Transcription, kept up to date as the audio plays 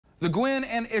The Gwinn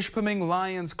and Ishpeming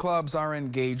Lions Clubs are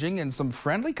engaging in some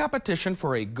friendly competition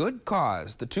for a good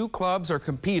cause. The two clubs are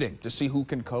competing to see who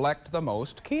can collect the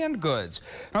most canned goods.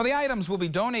 Now, the items will be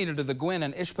donated to the Gwinn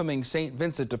and Ishpeming St.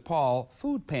 Vincent de Paul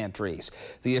food pantries.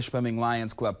 The Ishpeming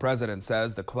Lions Club president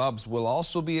says the clubs will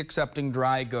also be accepting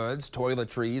dry goods,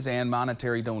 toiletries, and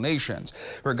monetary donations.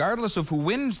 Regardless of who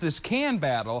wins this can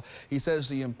battle, he says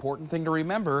the important thing to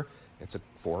remember, it's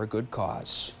for a good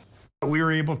cause. We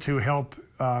were able to help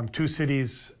two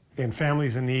cities and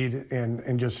families in need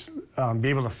and just be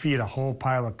able to feed a whole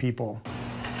pile of people.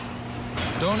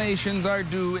 Donations are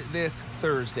due this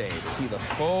Thursday. To see the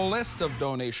full list of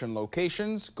donation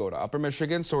locations, go to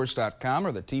uppermichigansource.com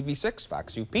or the TV6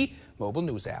 Fox UP mobile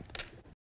news app.